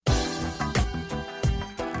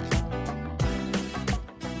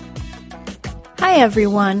Hi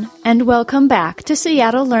everyone, and welcome back to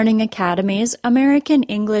Seattle Learning Academy's American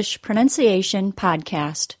English Pronunciation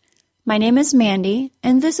Podcast. My name is Mandy,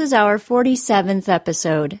 and this is our 47th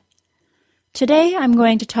episode. Today I'm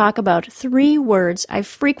going to talk about 3 words I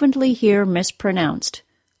frequently hear mispronounced: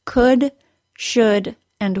 could, should,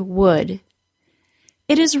 and would.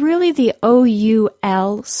 It is really the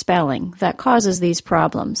O-U-L spelling that causes these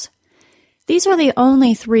problems. These are the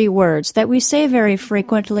only 3 words that we say very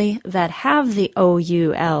frequently that have the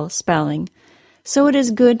O-U-L spelling, so it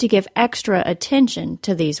is good to give extra attention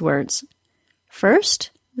to these words. First,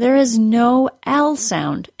 there is no L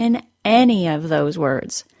sound in any of those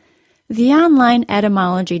words. The online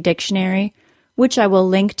etymology dictionary, which I will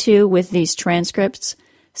link to with these transcripts,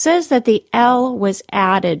 says that the L was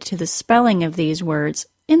added to the spelling of these words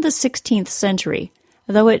in the 16th century,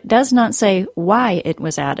 though it does not say why it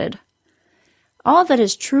was added. All that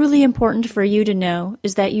is truly important for you to know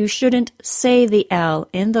is that you shouldn't say the L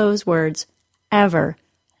in those words ever,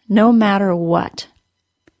 no matter what.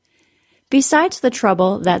 Besides the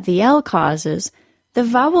trouble that the L causes, the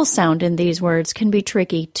vowel sound in these words can be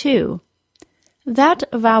tricky too. That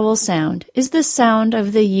vowel sound is the sound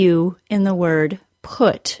of the U in the word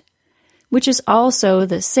put, which is also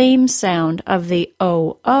the same sound of the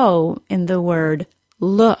O-O in the word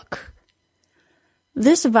look.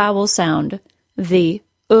 This vowel sound, the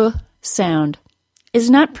sound, is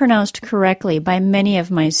not pronounced correctly by many of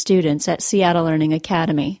my students at Seattle Learning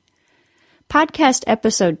Academy. Podcast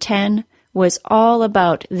episode 10 was all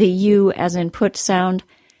about the U as in put sound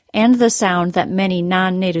and the sound that many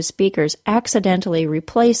non-native speakers accidentally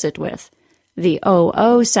replace it with, the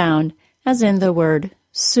O-O sound as in the word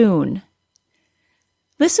soon.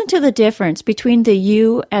 Listen to the difference between the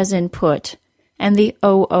U as in put and the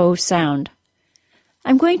O-O sound.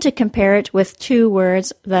 I'm going to compare it with 2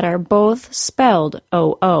 words that are both spelled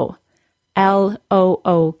O-O,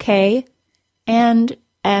 L-O-O-K and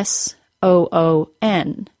S-O-O-N.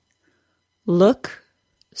 Look,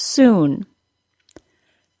 soon.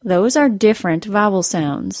 Those are different vowel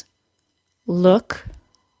sounds. Look,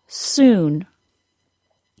 soon.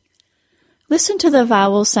 Listen to the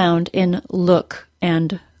vowel sound in look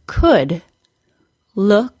and could.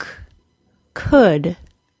 Look, could.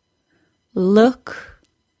 Look,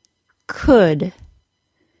 could.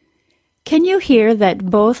 Can you hear that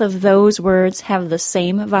both of those words have the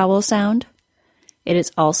same vowel sound? It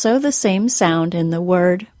is also the same sound in the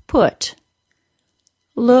word put.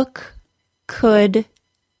 Look, could,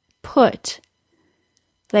 put.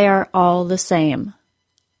 They are all the same.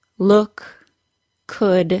 Look,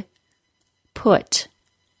 could, put.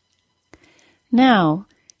 Now,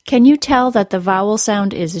 can you tell that the vowel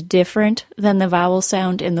sound is different than the vowel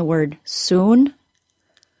sound in the word soon?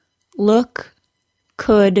 Look,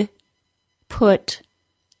 could, put,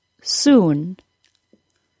 soon.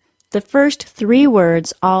 The first 3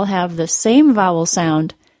 words all have the same vowel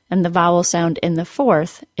sound, and the vowel sound in the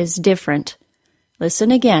 4th is different.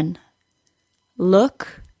 Listen again.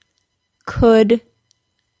 Look, could,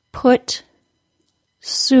 put,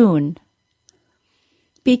 soon.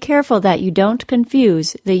 Be careful that you don't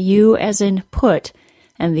confuse the U as in put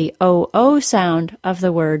and the O-O sound of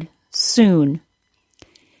the word soon.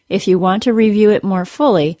 If you want to review it more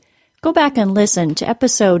fully, go back and listen to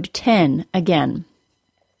episode 10 again.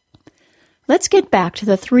 Let's get back to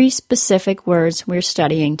the 3 specific words we're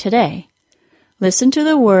studying today. Listen to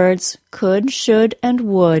the words could, should, and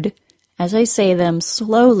would as I say them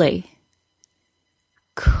slowly.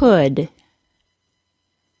 Could.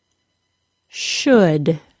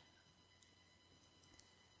 Should.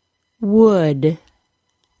 Would.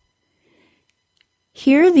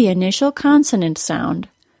 Hear the initial consonant sound,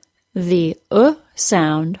 the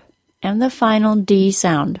sound, and the final D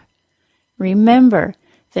sound. Remember,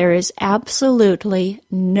 there is absolutely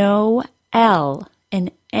no L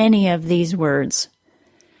in any of these words.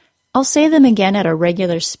 I'll say them again at a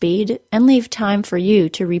regular speed and leave time for you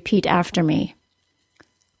to repeat after me.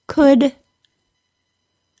 Could,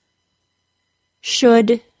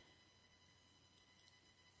 should,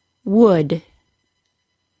 would.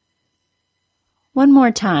 One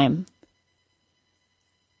more time.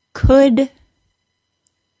 Could,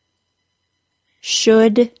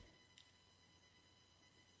 should,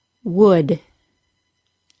 would.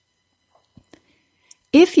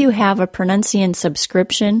 If you have a Pronuncian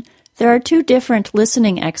subscription, there are 2 different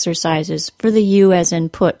listening exercises for the U as in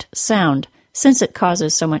put sound, since it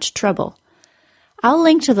causes so much trouble. I'll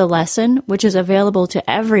link to the lesson, which is available to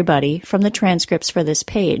everybody from the transcripts for this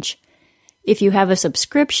page. If you have a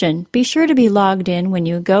subscription, be sure to be logged in when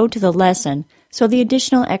you go to the lesson so the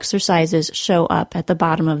additional exercises show up at the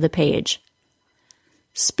bottom of the page.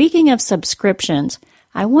 Speaking of subscriptions,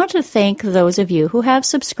 I want to thank those of you who have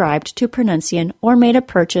subscribed to Pronuncian or made a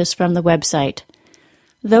purchase from the website.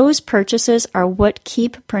 Those purchases are what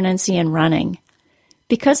keep Pronuncian running.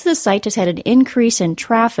 Because the site has had an increase in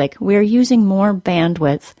traffic, we are using more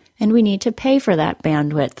bandwidth, and we need to pay for that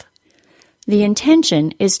bandwidth. The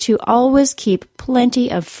intention is to always keep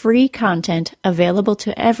plenty of free content available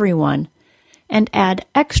to everyone and add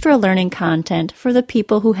extra learning content for the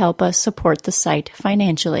people who help us support the site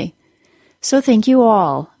financially. So thank you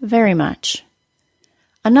all very much.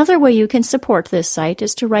 Another way you can support this site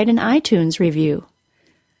is to write an iTunes review.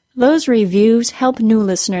 Those reviews help new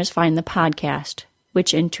listeners find the podcast,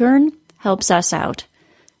 which in turn helps us out.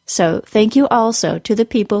 So thank you also to the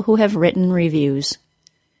people who have written reviews.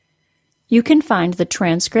 You can find the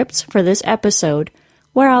transcripts for this episode,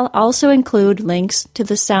 where I'll also include links to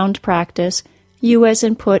the sound practice, U as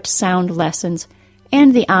Input sound lessons,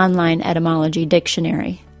 and the online etymology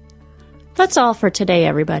dictionary. That's all for today,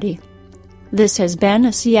 everybody. This has been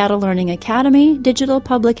a Seattle Learning Academy digital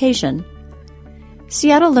publication.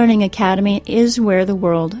 Seattle Learning Academy is where the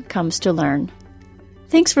world comes to learn.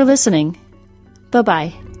 Thanks for listening.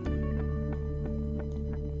 Bye-bye.